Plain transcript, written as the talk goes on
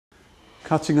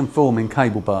Cutting and forming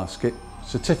cable basket,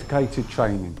 certificated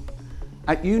training.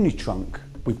 At Unitrunk,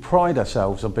 we pride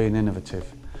ourselves on being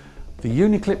innovative. The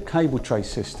Uniclip cable tray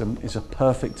system is a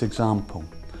perfect example.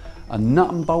 A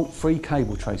nut and bolt free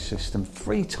cable tray system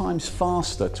 3 times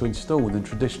faster to install than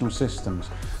traditional systems.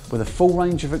 With a full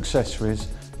range of accessories,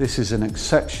 this is an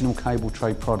exceptional cable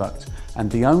tray product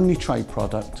and the only tray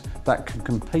product that can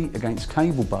compete against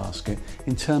cable basket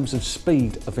in terms of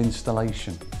speed of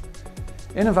installation.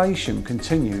 Innovation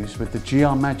continues with the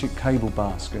GR Magic cable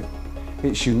basket.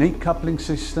 Its unique coupling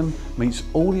system meets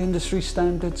all the industry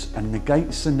standards and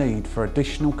negates the need for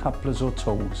additional couplers or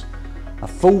tools. A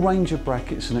full range of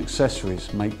brackets and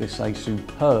accessories make this a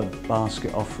superb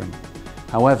basket offering.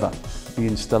 However, the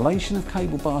installation of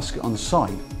cable basket on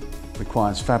site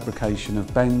requires fabrication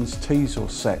of bends, tees or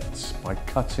sets by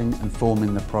cutting and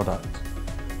forming the product.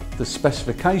 The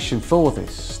specification for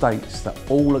this states that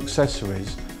all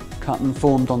accessories cut and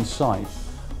formed on site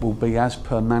will be as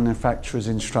per manufacturer's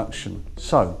instruction.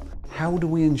 So, how do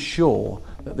we ensure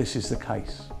that this is the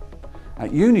case? At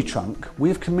Unitrunk, we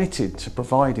have committed to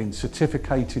providing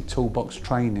certificated toolbox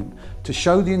training to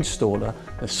show the installer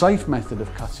the safe method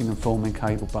of cutting and forming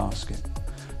cable basket.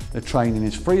 The training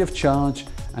is free of charge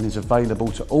and is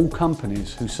available to all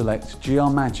companies who select GR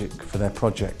Magic for their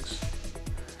projects.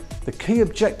 The key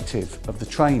objective of the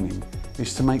training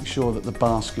is to make sure that the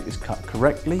basket is cut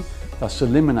correctly, thus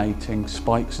eliminating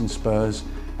spikes and spurs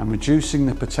and reducing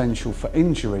the potential for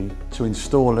injury to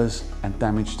installers and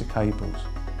damage to cables.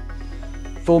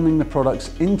 Forming the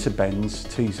products into bends,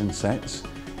 tees and sets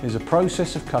is a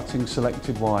process of cutting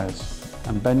selected wires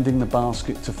and bending the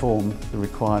basket to form the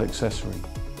required accessory.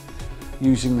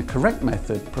 Using the correct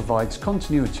method provides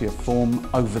continuity of form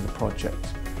over the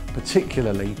project,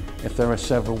 particularly if there are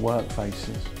several work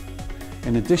faces.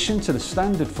 In addition to the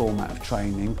standard format of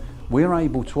training, we're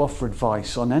able to offer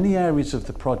advice on any areas of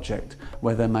the project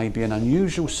where there may be an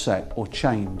unusual set or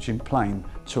change in plane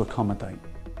to accommodate.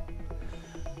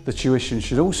 The tuition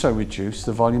should also reduce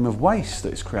the volume of waste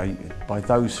that is created by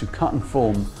those who cut and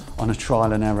form on a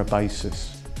trial and error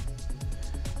basis.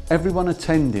 Everyone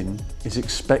attending is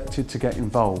expected to get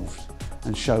involved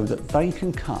and show that they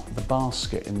can cut the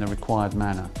basket in the required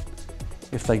manner.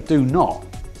 If they do not,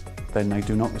 then they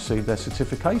do not receive their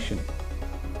certification.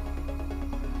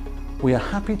 We are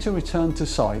happy to return to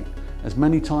site as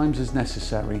many times as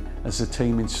necessary as the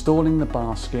team installing the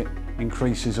basket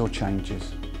increases or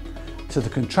changes. To the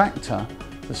contractor,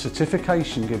 the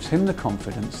certification gives him the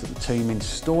confidence that the team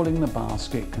installing the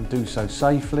basket can do so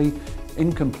safely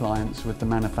in compliance with the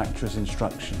manufacturer's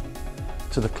instruction.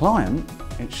 To the client,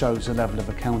 it shows a level of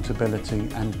accountability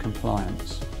and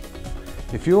compliance.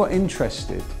 If you're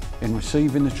interested in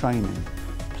receiving the training,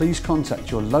 please contact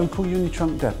your local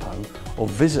Unitrunk depot or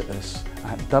visit us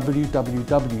at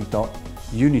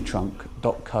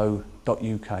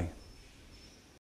www.unitrunk.co.uk.